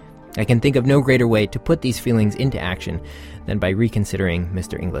 I can think of no greater way to put these feelings into action than by reconsidering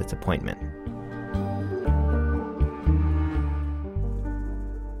Mr. Englert's appointment.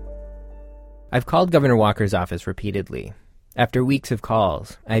 I've called Governor Walker's office repeatedly. After weeks of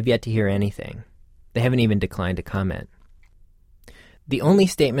calls, I have yet to hear anything. They haven't even declined to comment. The only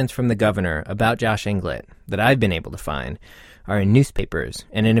statements from the governor about Josh Englert that I've been able to find are in newspapers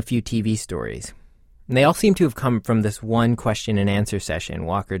and in a few TV stories. And they all seem to have come from this one question and answer session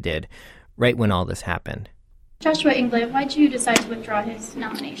Walker did right when all this happened. Joshua Englert, why did you decide to withdraw his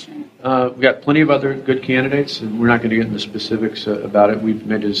nomination? We've got plenty of other good candidates, and we're not going to get into specifics about it. We've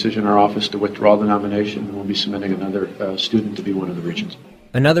made a decision in our office to withdraw the nomination, and we'll be submitting another student to be one of the regents.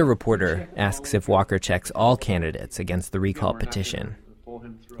 Another reporter asks if Walker checks all candidates against the recall petition.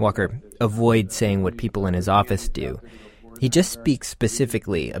 Walker avoids saying what people in his office do. He just speaks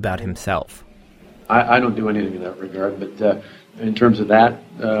specifically about himself. I don't do anything in that regard, but in terms of that,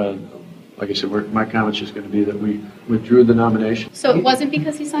 like I said, my comment's just going to be that we withdrew the nomination. So it wasn't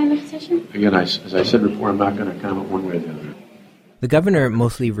because he signed the petition? Again, as I said before, I'm not going to comment one way or the other. The governor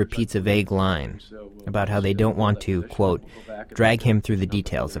mostly repeats a vague line about how they don't want to, quote, drag him through the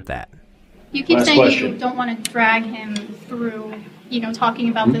details of that. You keep saying you don't want to drag him through, talking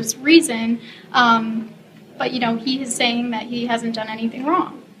about this reason, but, he is saying that he hasn't done anything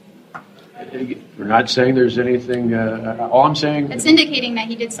wrong. We're not saying there's anything, all I'm saying... It's indicating that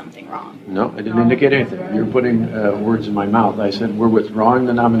he did something wrong. No, I didn't indicate anything. You're putting words in my mouth. I said we're withdrawing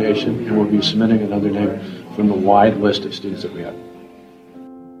the nomination and we'll be submitting another name from the wide list of students that we have.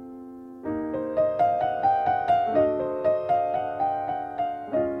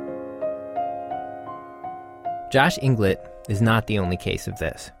 Josh Inglet is not the only case of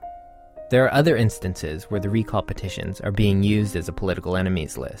this. There are other instances where the recall petitions are being used as a political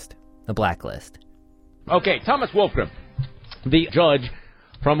enemies list, a blacklist. Okay, Thomas Wolfram, the judge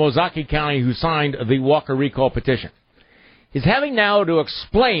from Ozaukee County who signed the Walker recall petition, is having now to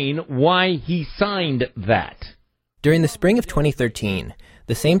explain why he signed that. During the spring of 2013,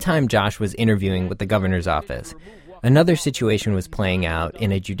 the same time Josh was interviewing with the governor's office, another situation was playing out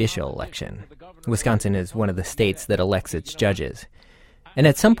in a judicial election. Wisconsin is one of the states that elects its judges. And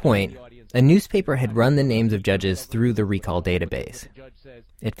at some point, a newspaper had run the names of judges through the recall database.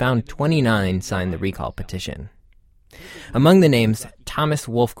 It found 29 signed the recall petition. Among the names, Thomas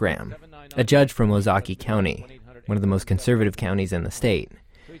Wolfgram, a judge from Ozaukee County, one of the most conservative counties in the state.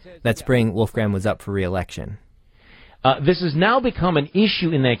 That spring, Wolfgram was up for re-election. This has now become an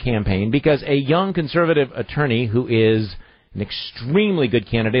issue in that campaign because a young conservative attorney who is an extremely good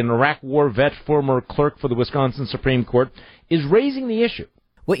candidate, an Iraq War vet, former clerk for the Wisconsin Supreme Court, is raising the issue.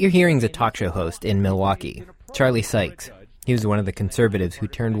 What you're hearing is a talk show host in Milwaukee, Charlie Sykes. He was one of the conservatives who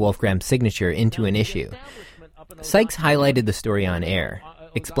turned Wolfgram's signature into an issue. Sykes highlighted the story on air,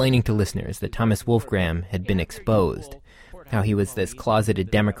 explaining to listeners that Thomas Wolfgram had been exposed, how he was this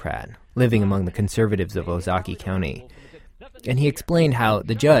closeted Democrat living among the conservatives of Ozaukee County. And he explained how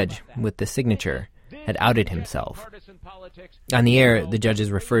the judge, with the signature, had outed himself. On the air, the judge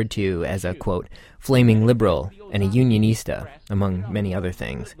is referred to as a, quote, flaming liberal and a unionista, among many other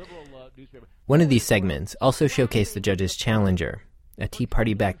things. One of these segments also showcased the judge's challenger, a Tea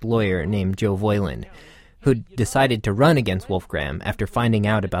Party-backed lawyer named Joe Voiland, who decided to run against Wolfgram after finding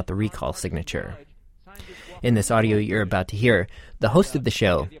out about the recall signature. In this audio you're about to hear, the host of the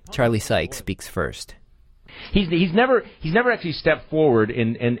show, Charlie Sykes, speaks first. He's never actually stepped forward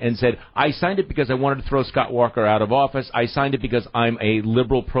and said, I signed it because I wanted to throw Scott Walker out of office. I signed it because I'm a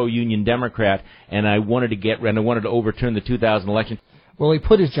liberal pro-union Democrat and I wanted to overturn the 2000 election. Well, he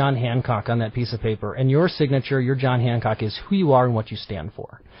put his John Hancock on that piece of paper, and your signature, your John Hancock, is who you are and what you stand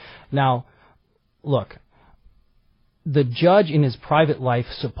for. Now, look, the judge in his private life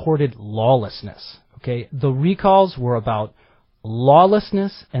supported lawlessness. Okay, the recalls were about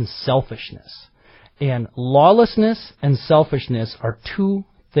lawlessness and selfishness. And lawlessness and selfishness are two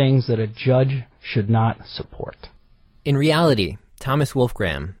things that a judge should not support. In reality, Thomas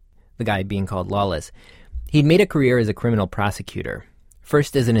Wolfgram, the guy being called lawless, he'd made a career as a criminal prosecutor,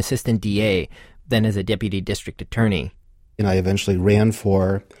 first as an assistant DA, then as a deputy district attorney. And I eventually ran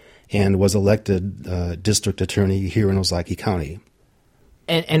for and was elected district attorney here in Ozaukee County.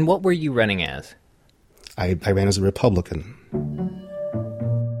 And what were you running as? I ran as a Republican.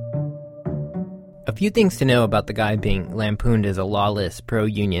 A few things to know about the guy being lampooned as a lawless,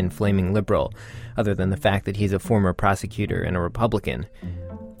 pro-union, flaming liberal, other than the fact that he's a former prosecutor and a Republican.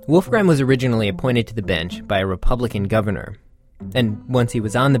 Wolfgram was originally appointed to the bench by a Republican governor, and once he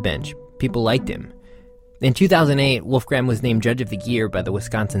was on the bench, people liked him. In 2008, Wolfgram was named Judge of the Year by the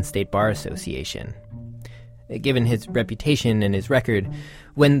Wisconsin State Bar Association. Given his reputation and his record,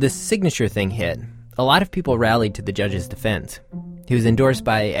 when the signature thing hit, a lot of people rallied to the judge's defense. He was endorsed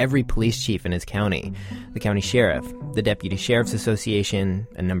by every police chief in his county, the county sheriff, the Deputy Sheriff's Association,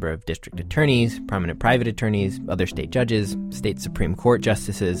 a number of district attorneys, prominent private attorneys, other state judges, state Supreme Court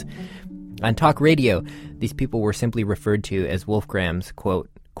justices. On talk radio, these people were simply referred to as Wolfgram's, quote,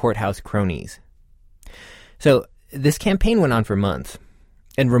 courthouse cronies. So this campaign went on for months.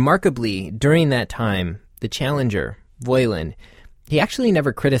 And remarkably, during that time, the challenger, Voiland, he actually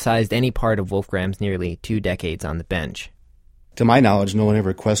never criticized any part of Wolfgram's nearly 2 decades on the bench. To my knowledge, no one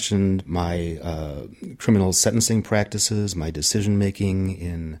ever questioned my criminal sentencing practices, my decision-making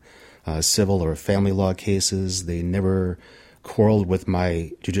in civil or family law cases. They never quarreled with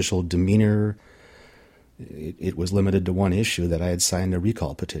my judicial demeanor. It was limited to one issue, that I had signed a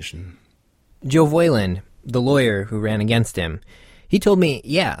recall petition. Joe Voiland, the lawyer who ran against him, he told me,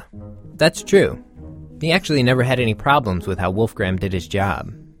 yeah, that's true. He actually never had any problems with how Wolfgram did his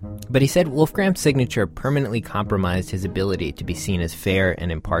job. But he said Wolfgram's signature permanently compromised his ability to be seen as fair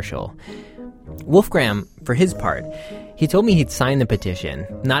and impartial. Wolfgram, for his part, he told me he'd signed the petition,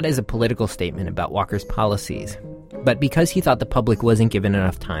 not as a political statement about Walker's policies, but because he thought the public wasn't given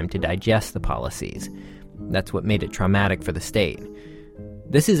enough time to digest the policies. That's what made it traumatic for the state.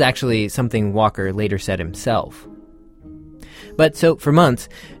 This is actually something Walker later said himself. But so, for months,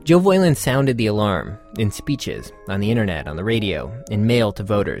 Joe Voiland sounded the alarm in speeches, on the internet, on the radio, in mail to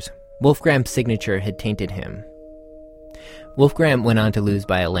voters. Wolfgram's signature had tainted him. Wolfgram went on to lose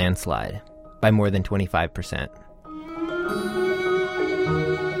by a landslide, by more than 25%.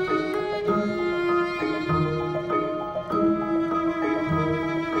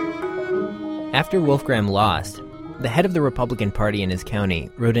 After Wolfgram lost, the head of the Republican Party in his county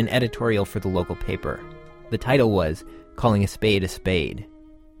wrote an editorial for the local paper. The title was, Calling a Spade a Spade.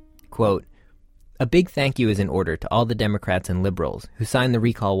 Quote, "A big thank you is in order to all the Democrats and liberals who signed the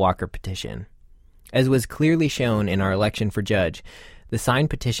Recall Walker petition. As was clearly shown in our election for judge, the signed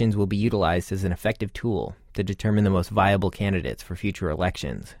petitions will be utilized as an effective tool to determine the most viable candidates for future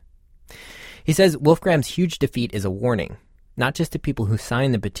elections." He says Wolfgram's huge defeat is a warning, not just to people who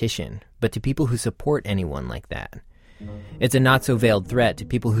sign the petition, but to people who support anyone like that. It's a not-so-veiled threat to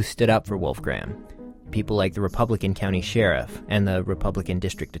people who stood up for Wolfgram, people like the Republican county sheriff and the Republican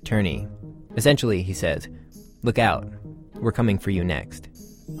district attorney. Essentially, he says, look out, we're coming for you next.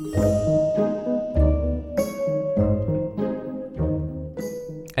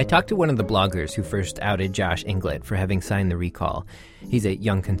 I talked to one of the bloggers who first outed Josh Inglet for having signed the recall. He's a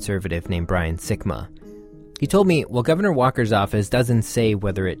young conservative named Brian Sikma. He told me, well, Governor Walker's office doesn't say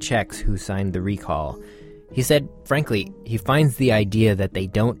whether it checks who signed the recall. He said, frankly, he finds the idea that they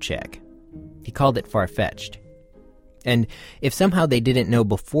don't check. He called it far-fetched. And if somehow they didn't know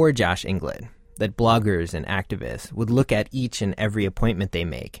before Josh Inglet that bloggers and activists would look at each and every appointment they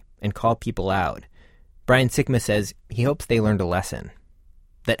make and call people out, Brian Sikma says he hopes they learned a lesson,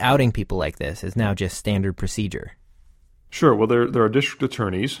 that outing people like this is now just standard procedure. Sure. Well, there are district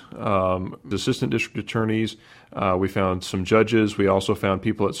attorneys, assistant district attorneys. We found some judges. We also found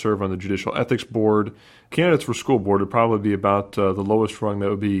people that serve on the Judicial Ethics Board. Candidates for school board would probably be about the lowest rung that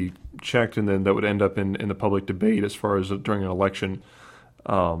would be checked, and then that would end up in the public debate as far as during an election.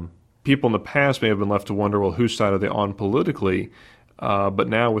 People in the past may have been left to wonder, well, whose side are they on politically? But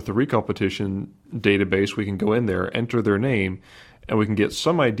now with the recall petition database, we can go in there, enter their name, and we can get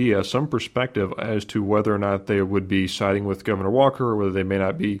some idea, some perspective as to whether or not they would be siding with Governor Walker, or whether they may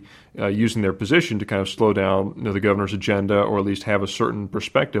not be using their position to kind of slow down the governor's agenda, or at least have a certain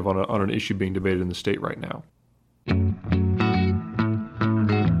perspective on an issue being debated in the state right now.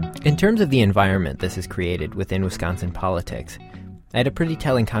 In terms of the environment this has created within Wisconsin politics, I had a pretty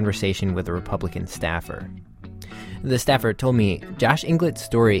telling conversation with a Republican staffer. The staffer told me Josh Inglet's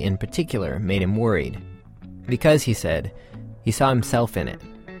story in particular made him worried, because, he said, he saw himself in it.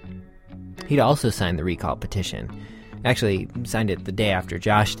 He'd also signed the recall petition. Actually, signed it the day after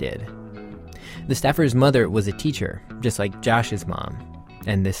Josh did. The staffer's mother was a teacher, just like Josh's mom,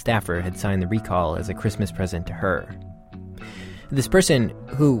 and this staffer had signed the recall as a Christmas present to her. This person,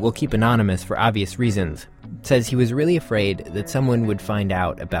 who will keep anonymous for obvious reasons, says he was really afraid that someone would find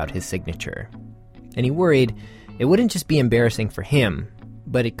out about his signature. And he worried it wouldn't just be embarrassing for him,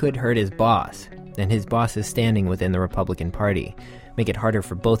 but it could hurt his boss, and his boss's standing within the Republican Party, make it harder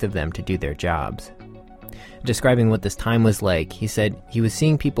for both of them to do their jobs. Describing what this time was like, he said he was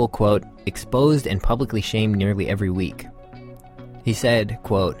seeing people, quote, exposed and publicly shamed nearly every week. He said,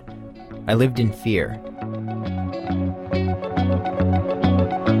 quote, I lived in fear.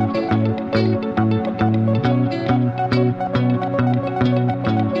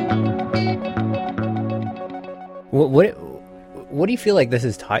 What do you feel like this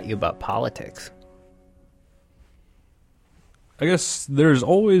has taught you about politics? I guess there's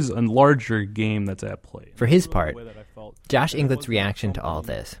always a larger game that's at play. For his part, Josh Inglet's reaction to all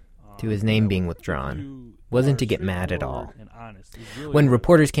this, to his name being withdrawn, wasn't to get mad at all. When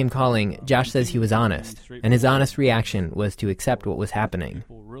reporters came calling, Josh says he was honest, and his honest reaction was to accept what was happening,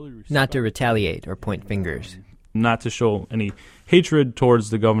 not to retaliate or point fingers. Not to show any hatred towards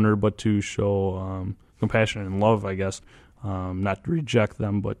the governor, but to show compassion and love, I guess. Not to reject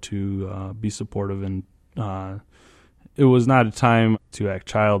them, but to be supportive. And it was not a time to act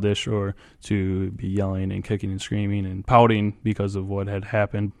childish or to be yelling and kicking and screaming and pouting because of what had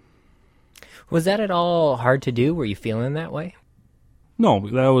happened. Was that at all hard to do? Were you feeling that way? No,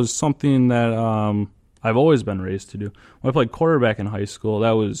 that was something that I've always been raised to do. When I played quarterback in high school,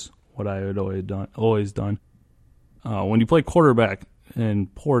 that was what I had always done. When you play quarterback in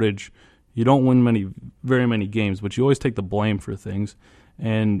Portage, you don't win very many games, but you always take the blame for things.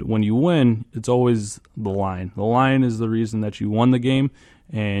 And when you win, it's always the line. The line is the reason that you won the game,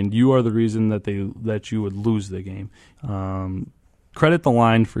 and you are the reason that you would lose the game. Credit the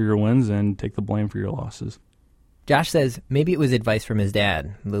line for your wins and take the blame for your losses. Josh says maybe it was advice from his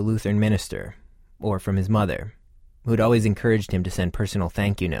dad, the Lutheran minister, or from his mother, who had always encouraged him to send personal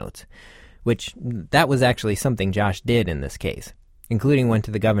thank you notes, which that was actually something Josh did in this case, including went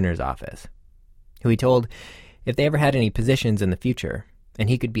to the governor's office, who he told if they ever had any positions in the future and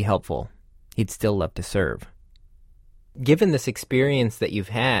he could be helpful, he'd still love to serve. Given this experience that you've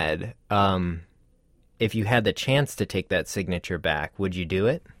had, if you had the chance to take that signature back, would you do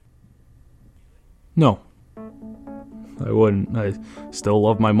it? No, I wouldn't. I still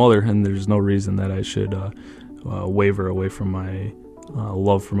love my mother, and there's no reason that I should waver away from my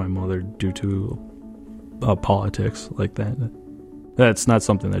love for my mother due to politics like that. That's not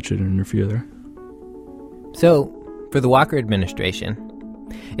something that should interfere there. So, for the Walker administration,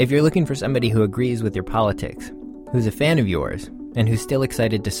 if you're looking for somebody who agrees with your politics, who's a fan of yours, and who's still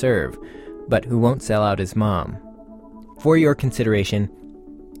excited to serve, but who won't sell out his mom, for your consideration,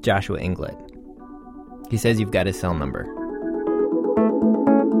 Joshua Inglett. He says you've got his cell number.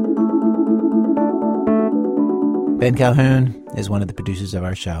 Ben Calhoun is one of the producers of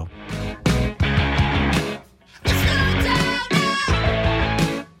our show.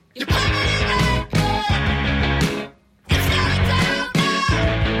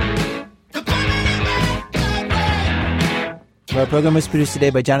 Our program was produced today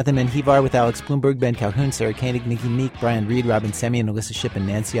by Jonathan Menjivar with Alex Bloomberg, Ben Calhoun, Sarah Koenig, Nikki Meek, Brian Reed, Robin Semien, Alyssa Shipp, and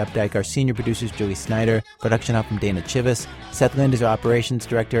Nancy Updike. Our senior producers, Julie Snyder. Production help from Dana Chivas. Seth Lind is our operations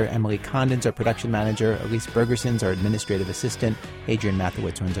director. Emily Condon's our production manager. Elise Bergerson's our administrative assistant. Adrian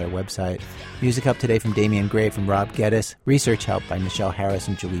Mathewitz runs our website. Music help today from Damian Gray, from Rob Geddes. Research help by Michelle Harris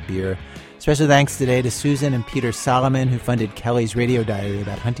and Julie Beer. Special thanks today to Susan and Peter Solomon, who funded Kelly's radio diary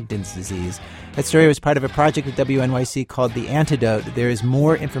about Huntington's disease. That story was part of a project at WNYC called The Antidote. There is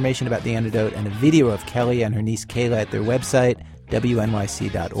more information about The Antidote and a video of Kelly and her niece Kayla at their website,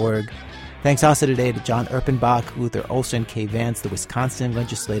 wnyc.org. Thanks also today to John Erpenbach, Luther Olson, Kay Vance, the Wisconsin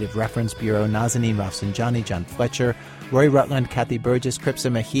Legislative Reference Bureau, Nazanin Rafsanjani, John Fletcher, Roy Rutland, Kathy Burgess,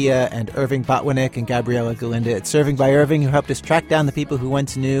 Kripsa Mejia, and Irving Botwinick and Gabriela Galinda at Serving by Irving, who helped us track down the people who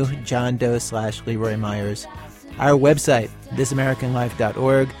once knew John Doe/Leroy Myers. Our website,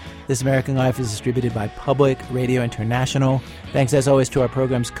 thisamericanlife.org. This American Life is distributed by Public Radio International. Thanks, as always, to our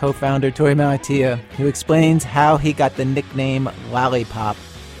program's co-founder, Tori Malatia, who explains how he got the nickname Lollipop.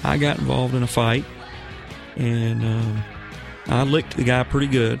 I got involved in a fight, and I licked the guy pretty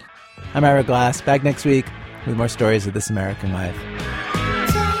good. I'm Ira Glass, back next week with more stories of This American Life.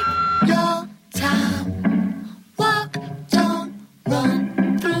 Take your time, walk, don't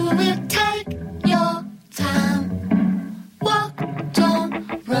run through it. Take your time, walk, don't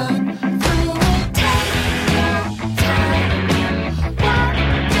run through it. Take your time, walk, don't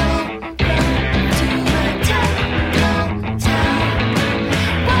run through it. Take your time,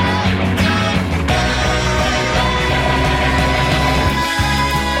 walk,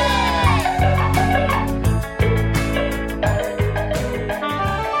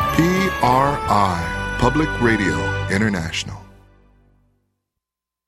 PRI, Public Radio International.